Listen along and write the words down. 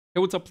Hey,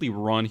 what's up,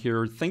 Liron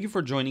here. Thank you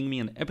for joining me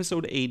in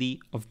episode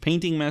 80 of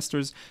Painting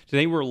Masters.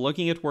 Today we're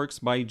looking at works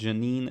by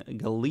Janine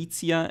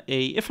Gallizia,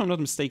 if I'm not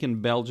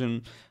mistaken,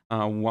 Belgian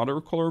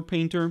watercolor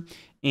painter.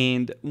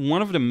 And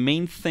one of the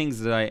main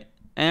things that I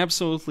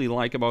absolutely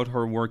like about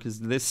her work is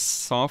this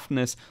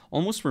softness.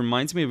 Almost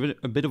reminds me of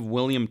a bit of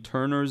William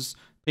Turner's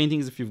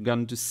paintings if you've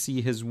gotten to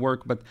see his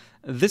work, but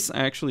this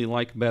I actually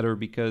like better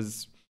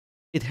because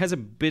it has a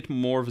bit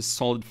more of a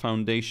solid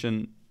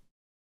foundation,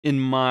 in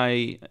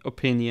my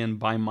opinion,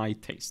 by my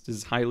taste. This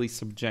is highly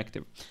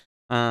subjective.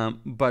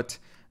 But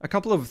a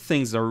couple of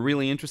things that are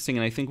really interesting,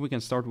 and I think we can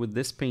start with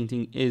this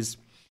painting, is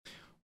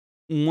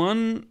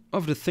one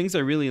of the things I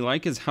really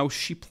like is how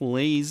she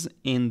plays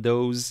in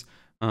those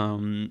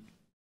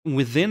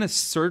within a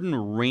certain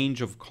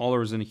range of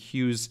colors and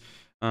hues.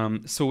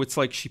 So it's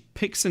like she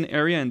picks an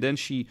area and then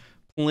she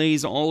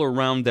plays all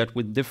around that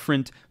with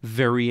different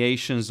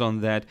variations on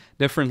that,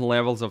 different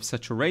levels of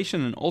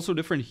saturation, and also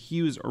different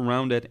hues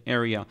around that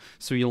area.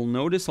 So you'll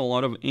notice a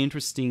lot of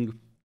interesting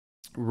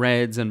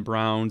reds and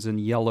browns and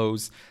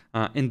yellows.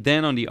 And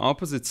then on the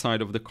opposite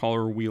side of the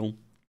color wheel,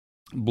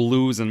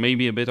 blues and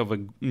maybe a bit of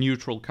a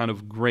neutral kind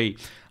of gray.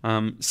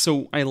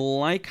 So I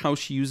like how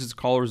she uses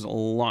colors a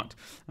lot.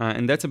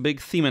 And that's a big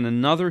theme. And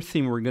another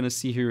theme we're going to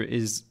see here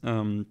is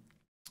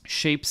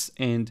shapes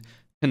and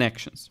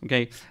connections.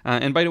 Okay,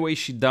 and by the way,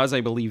 she does,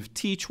 I believe,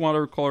 teach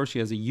watercolor. She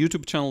has a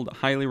YouTube channel.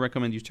 Highly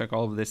recommend you check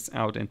all of this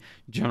out and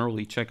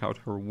generally check out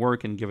her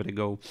work and give it a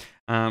go.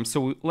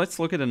 So let's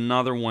look at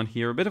another one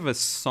here, a bit of a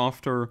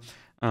softer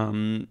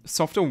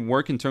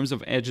work in terms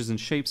of edges and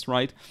shapes,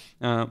 right?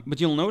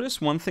 But you'll notice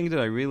one thing that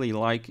I really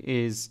like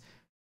is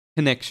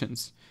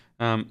connections.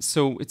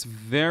 So it's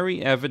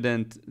very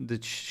evident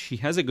that she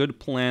has a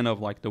good plan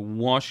of like the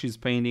wash she's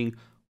painting.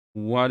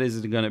 What is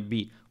it going to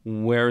be?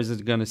 Where is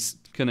it going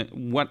to,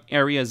 what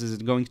areas is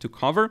it going to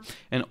cover?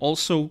 And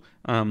also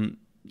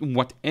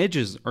what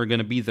edges are going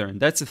to be there. And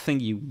that's the thing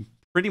you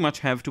pretty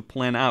much have to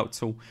plan out.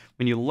 So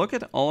when you look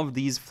at all of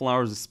these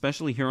flowers,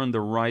 especially here on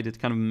the right, it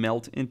kind of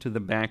melt into the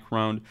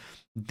background.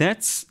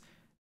 That's,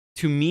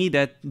 to me,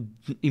 that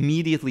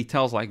immediately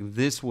tells like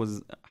this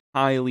was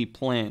highly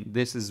planned.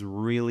 This is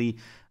really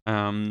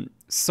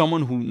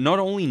someone who not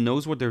only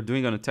knows what they're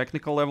doing on a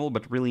technical level,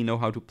 but really know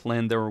how to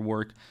plan their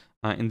work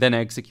and then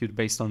execute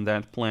based on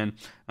that plan.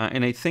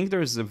 And I think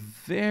there's a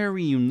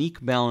very unique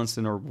balance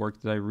in our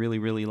work that I really,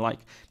 really like.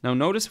 Now,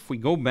 notice if we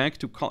go back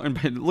to color,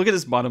 and look at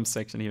this bottom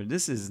section here.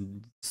 This is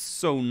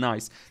so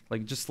nice.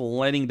 Like just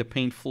letting the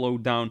paint flow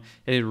down,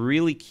 and it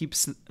really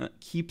keeps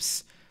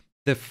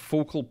the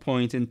focal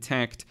point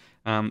intact.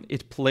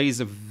 It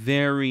plays a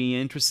very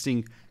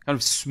interesting kind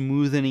of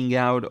smoothing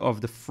out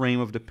of the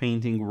frame of the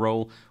painting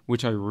role,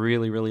 which I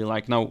really, really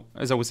like. Now,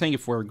 as I was saying,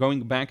 if we're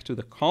going back to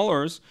the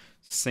colors,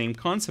 same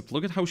concept.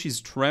 Look at how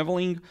she's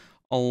traveling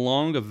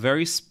along a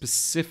very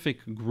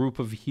specific group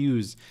of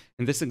hues.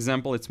 In this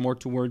example, it's more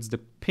towards the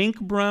pink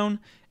brown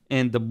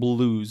and the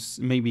blues,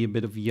 maybe a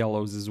bit of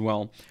yellows as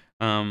well.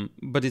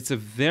 But it's a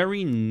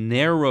very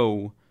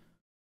narrow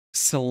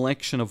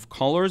selection of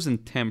colors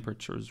and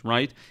temperatures,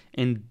 right?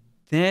 And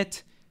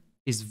that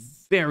is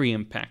very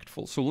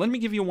impactful. So let me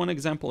give you one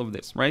example of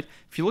this, right?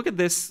 If you look at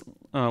this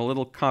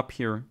little cup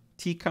here,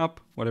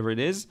 teacup, whatever it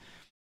is,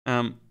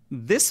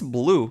 this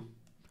blue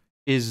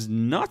is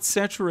not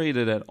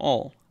saturated at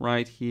all,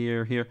 right?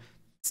 Here.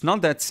 It's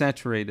not that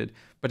saturated,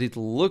 but it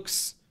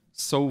looks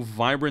so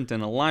vibrant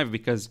and alive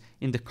because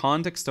in the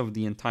context of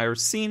the entire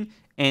scene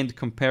and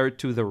compared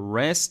to the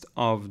rest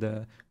of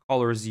the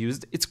colors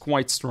used, it's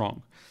quite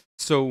strong.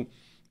 So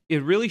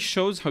it really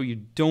shows how you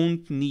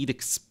don't need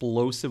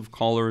explosive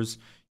colors.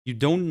 You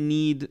don't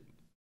need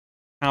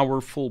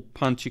powerful,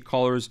 punchy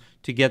colors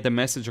to get the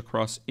message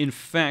across. In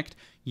fact,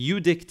 you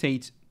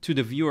dictate to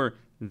the viewer,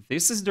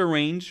 this is the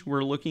range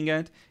we're looking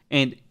at,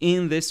 and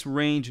in this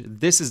range,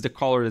 this is the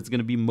color that's going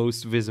to be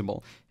most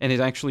visible. And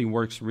it actually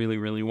works really,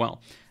 really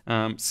well.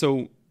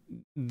 So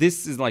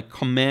this is like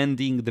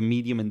commanding the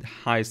medium and the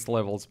highest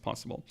levels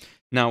possible.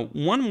 Now,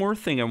 one more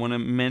thing I want to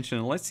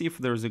mention. Let's see if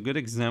there's a good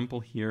example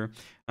here.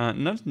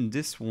 Not in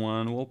this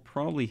one. We'll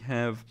probably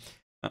have...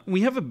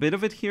 we have a bit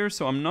of it here,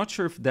 so I'm not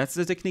sure if that's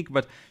the technique,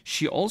 but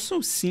she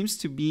also seems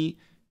to be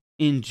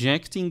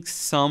injecting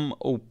some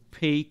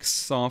opaque,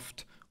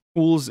 soft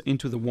pools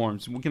into the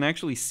warms. We can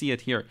actually see it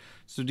here.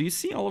 So do you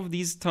see all of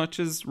these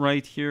touches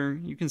right here?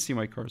 You can see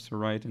my cursor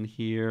right in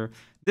here.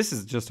 This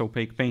is just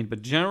opaque paint,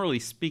 but generally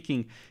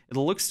speaking, it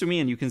looks to me,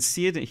 and you can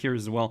see it here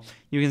as well.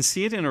 You can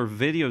see it in her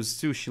videos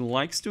too. She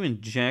likes to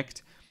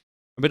inject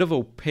a bit of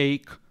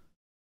opaque,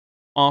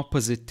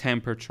 opposite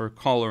temperature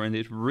color, and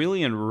it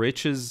really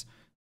enriches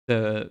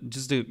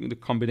the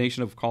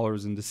combination of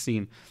colors in the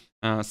scene.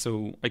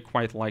 So I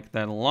quite like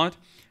that a lot.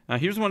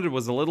 Here's one that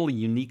was a little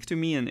unique to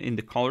me in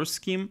the color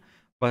scheme,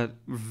 but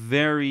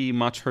very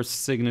much her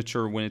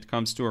signature when it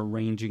comes to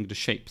arranging the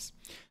shapes.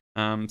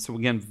 So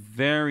again,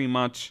 very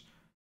much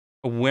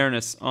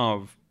awareness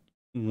of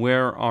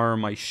where are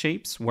my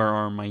shapes, where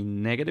are my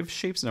negative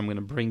shapes that I'm going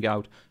to bring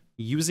out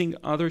using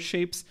other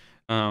shapes.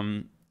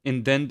 And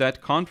then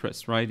that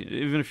contrast, right?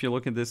 Even if you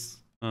look at this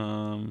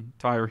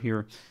tire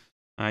here,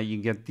 you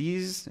get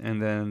these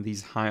and then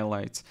these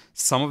highlights.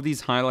 Some of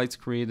these highlights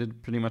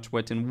created pretty much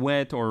wet and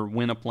wet, or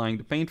when applying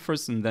the paint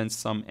first, and then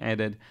some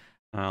added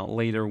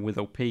later with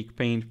opaque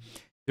paint.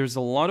 There's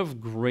a lot of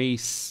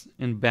grace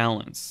and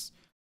balance,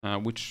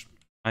 which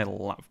I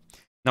love.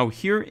 Now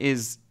here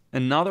is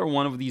another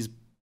one of these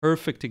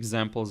perfect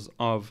examples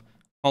of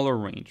color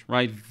range,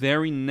 right?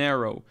 Very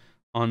narrow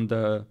on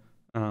the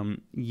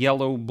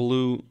yellow,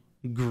 blue,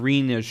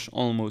 greenish,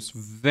 almost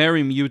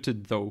very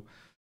muted though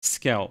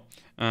scale.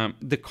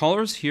 The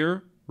colors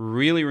here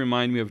really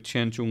remind me of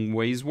Chen Chung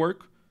Wei's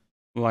work,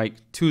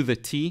 like to the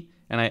T,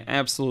 and I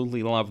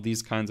absolutely love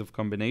these kinds of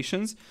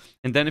combinations.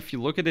 And then if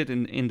you look at it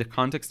in the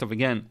context of,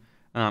 again,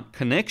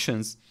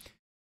 connections,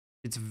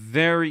 it's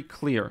very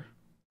clear,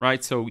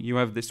 right? So you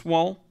have this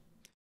wall,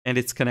 and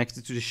it's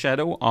connected to the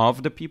shadow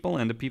of the people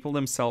and the people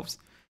themselves.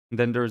 And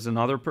then there's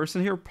another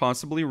person here,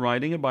 possibly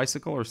riding a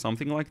bicycle or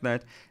something like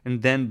that.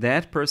 And then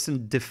that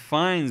person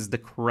defines the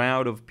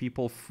crowd of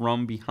people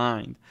from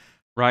behind,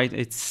 right?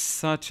 It's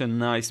such a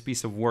nice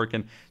piece of work.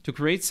 And to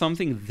create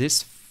something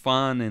this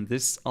fun and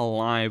this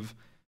alive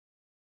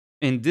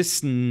in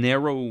this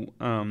narrow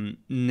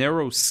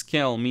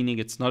scale, meaning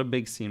it's not a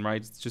big scene,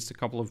 right? It's just a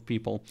couple of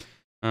people.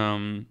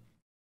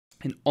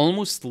 And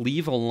almost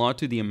leave a lot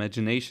to the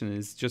imagination.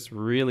 It's just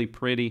really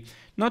pretty.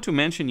 Not to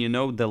mention, you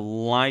know, the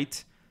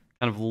light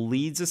kind of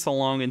leads us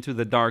along into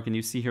the dark, and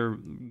you see here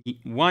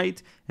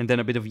white and then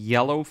a bit of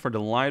yellow for the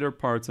lighter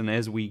parts, and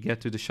as we get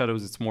to the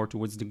shadows, it's more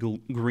towards the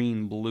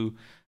green, blue,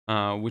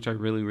 which I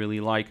really, really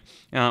like.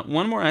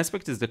 One more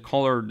aspect is the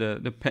color,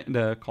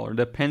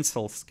 the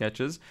pencil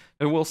sketches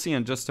that we'll see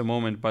in just a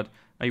moment, but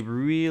I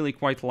really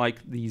quite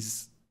like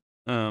these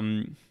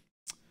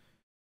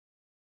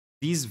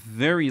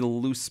very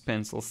loose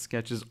pencil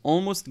sketches.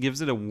 Almost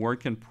gives it a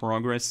work in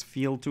progress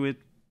feel to it,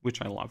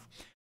 which I love.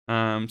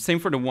 Same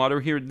for the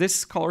water here.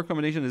 This color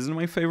combination isn't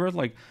my favorite.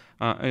 Like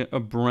a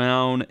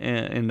brown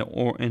and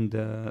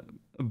a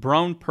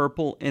brown,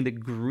 purple, and a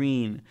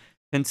green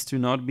tends to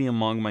not be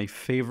among my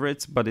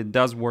favorites, but it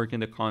does work in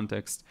the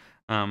context.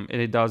 And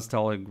it does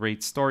tell a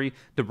great story.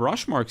 The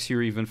brush marks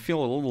here even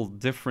feel a little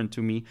different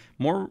to me,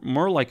 more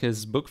like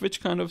his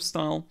Bukvich kind of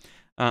style,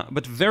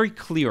 but very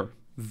clear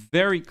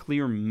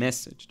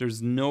message.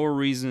 There's no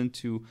reason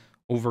to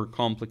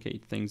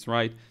overcomplicate things,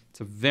 right?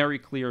 It's a very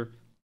clear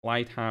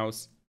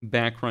lighthouse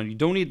background. You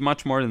don't need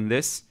much more than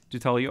this to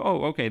tell you,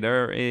 oh, okay,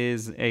 there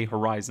is a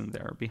horizon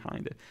there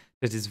behind it.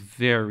 That is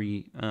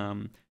very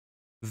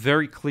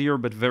clear,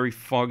 but very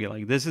foggy.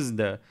 Like, this is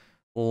the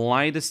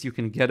lightest you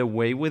can get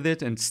away with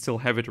it and still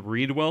have it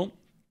read well,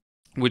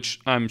 which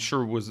I'm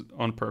sure was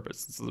on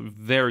purpose. It's a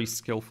very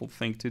skillful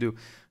thing to do.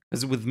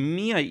 Because with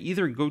me, I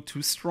either go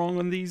too strong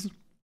on these,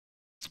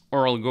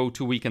 or I'll go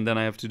too weak and then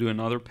I have to do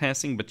another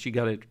passing, but she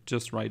got it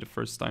just right the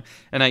first time.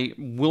 And I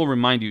will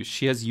remind you,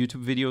 she has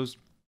YouTube videos.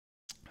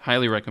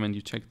 Highly recommend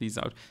you check these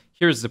out.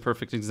 Here's the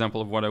perfect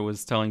example of what I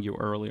was telling you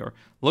earlier.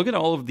 Look at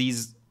all of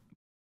these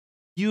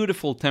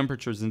beautiful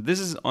temperatures, and this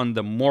is on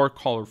the more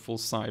colorful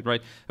side,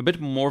 right? A bit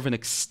more of an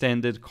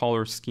extended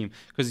color scheme,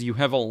 because you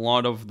have a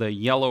lot of the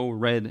yellow,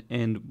 red,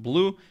 and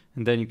blue,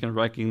 and then you can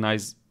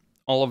recognize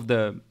all of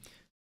the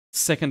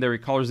secondary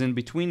colors in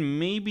between.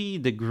 Maybe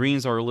the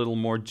greens are a little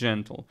more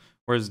gentle,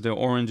 whereas the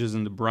oranges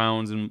and the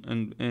browns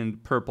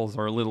and purples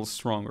are a little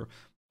stronger.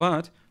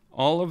 But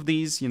all of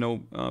these, you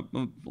know,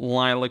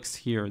 lilacs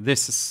here,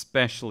 this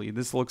especially,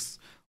 this looks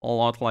a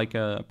lot like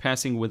a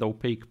passing with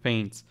opaque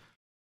paints.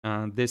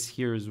 This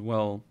here as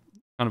well,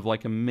 kind of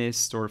like a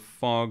mist or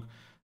fog,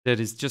 that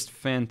is just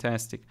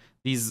fantastic.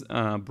 These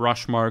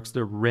brush marks,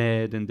 the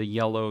red and the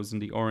yellows and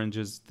the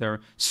oranges, they're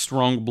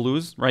strong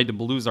blues, right? The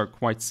blues are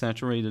quite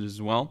saturated as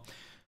well.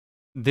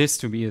 This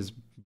to me is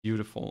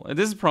beautiful.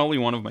 This is probably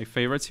one of my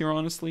favorites here,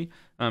 honestly.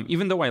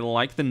 Even though I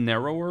like the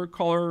narrower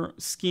color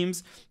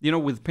schemes, you know,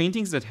 with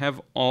paintings that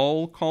have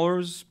all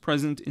colors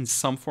present in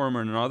some form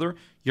or another,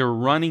 you're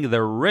running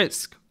the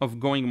risk of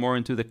going more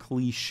into the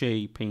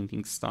cliche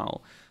painting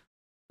style.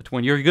 But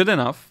when you're good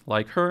enough,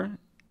 like her,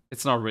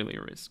 it's not really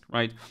a risk,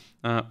 right?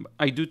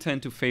 I do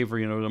tend to favor,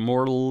 you know, the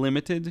more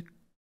limited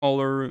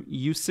color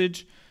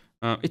usage.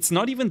 It's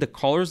not even the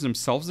colors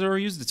themselves that are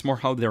used, it's more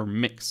how they're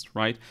mixed,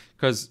 right?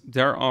 Because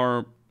there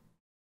are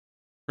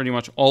pretty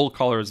much all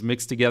colors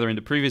mixed together in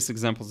the previous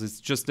examples.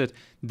 It's just that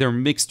they're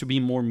mixed to be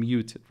more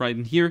muted, right?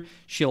 And here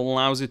she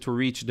allows it to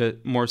reach the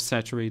more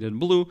saturated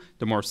blue,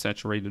 the more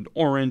saturated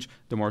orange,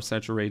 the more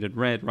saturated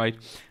red, right?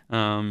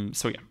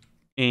 So yeah.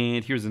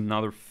 And here's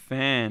another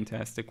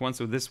fantastic one.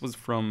 So this was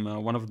from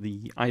one of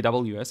the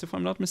IWS, if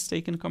I'm not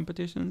mistaken,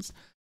 competitions.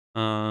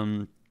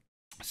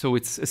 So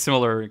it's a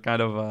similar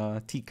kind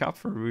of teacup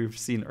for we've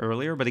seen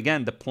earlier. But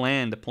again, the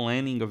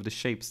planning of the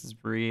shapes is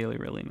really,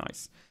 really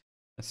nice.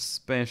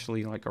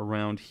 Especially like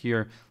around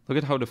here. Look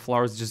at how the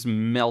flowers just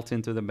melt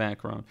into the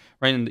background,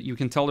 right? And you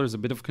can tell there's a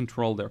bit of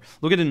control there.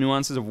 Look at the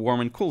nuances of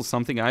warm and cool,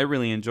 something I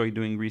really enjoyed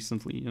doing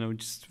recently. You know,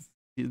 just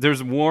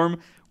there's warm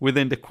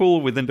within the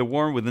cool, within the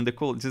warm, within the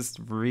cool. It's just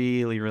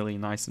really, really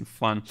nice and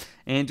fun.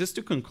 And just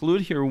to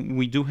conclude here,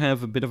 we do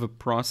have a bit of a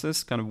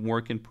process, kind of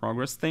work in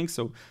progress thing.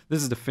 So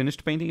this is the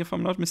finished painting, if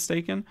I'm not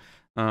mistaken.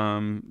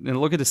 And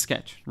look at the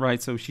sketch,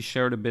 right? So she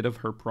shared a bit of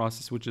her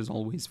process, which is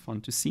always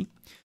fun to see.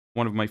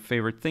 One of my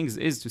favorite things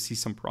is to see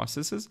some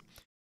processes.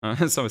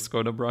 So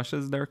Skoda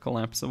brushes, they're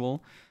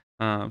collapsible.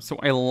 So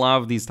I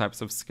love these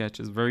types of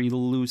sketches, very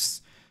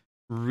loose,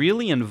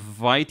 really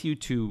invite you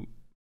to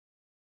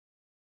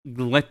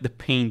let the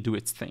paint do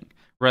its thing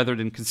rather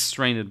than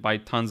constrain it by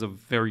tons of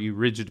very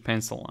rigid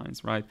pencil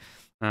lines, right?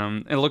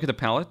 And look at the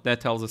palette.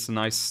 That tells us a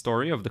nice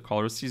story of the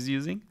colors she's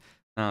using.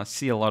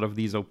 See a lot of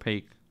these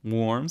opaque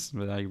warms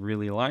that I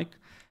really like.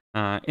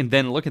 And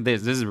then look at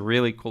this. This is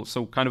really cool.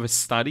 So kind of a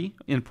study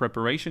in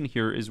preparation.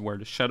 Here is where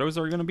the shadows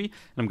are going to be.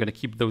 And I'm going to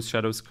keep those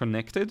shadows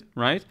connected,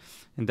 right?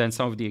 And then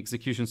some of the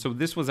execution. So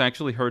this was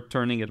actually her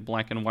turning it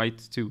black and white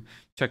to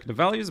check the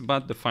values,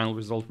 but the final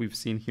result we've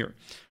seen here.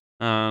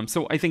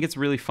 So I think it's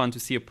really fun to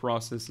see a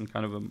process and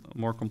kind of a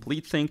more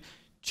complete thing.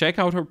 Check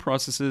out her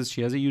processes.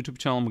 She has a YouTube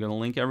channel. I'm going to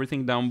link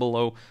everything down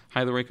below.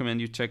 Highly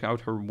recommend you check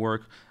out her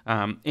work.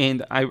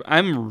 And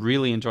I'm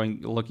really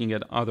enjoying looking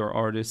at other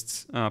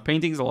artists'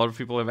 paintings. A lot of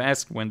people have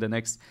asked when the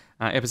next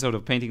episode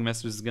of Painting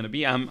Masters is going to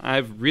be.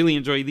 I've really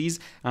enjoyed these.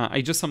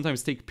 I just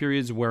sometimes take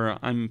periods where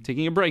I'm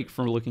taking a break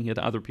from looking at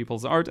other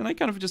people's art, and I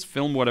kind of just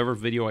film whatever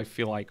video I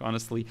feel like,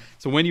 honestly.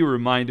 So when you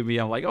reminded me,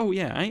 I'm like, oh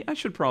yeah, I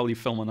should probably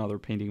film another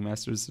Painting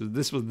Masters. So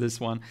this was this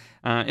one.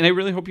 And I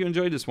really hope you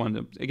enjoyed this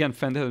one. Again,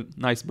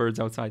 nice birds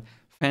outside.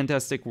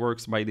 Fantastic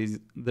works by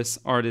this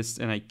artist,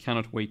 and I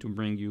cannot wait to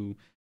bring you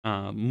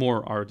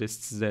more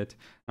artists that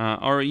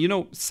are,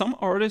 some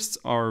artists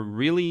are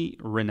really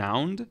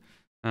renowned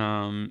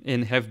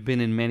and have been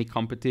in many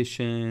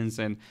competitions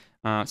and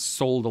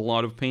sold a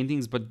lot of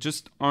paintings, but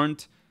just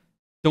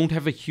don't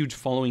have a huge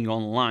following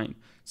online.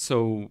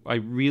 So I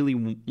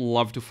really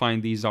love to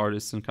find these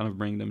artists and kind of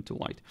bring them to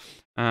light.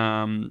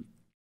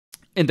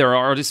 And there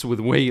are artists with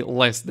way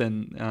less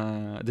than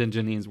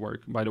Janine's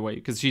work, by the way,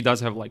 because she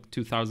does have like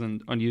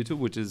 2,000 on YouTube,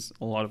 which is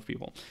a lot of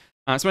people.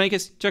 So in any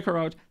case, check her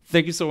out.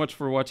 Thank you so much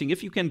for watching.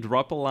 If you can,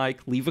 drop a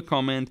like, leave a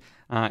comment.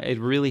 It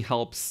really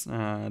helps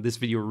this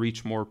video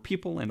reach more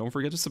people. And don't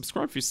forget to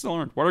subscribe if you still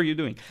aren't. What are you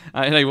doing?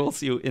 And I will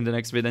see you in the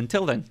next video.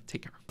 Until then,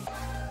 take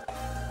care.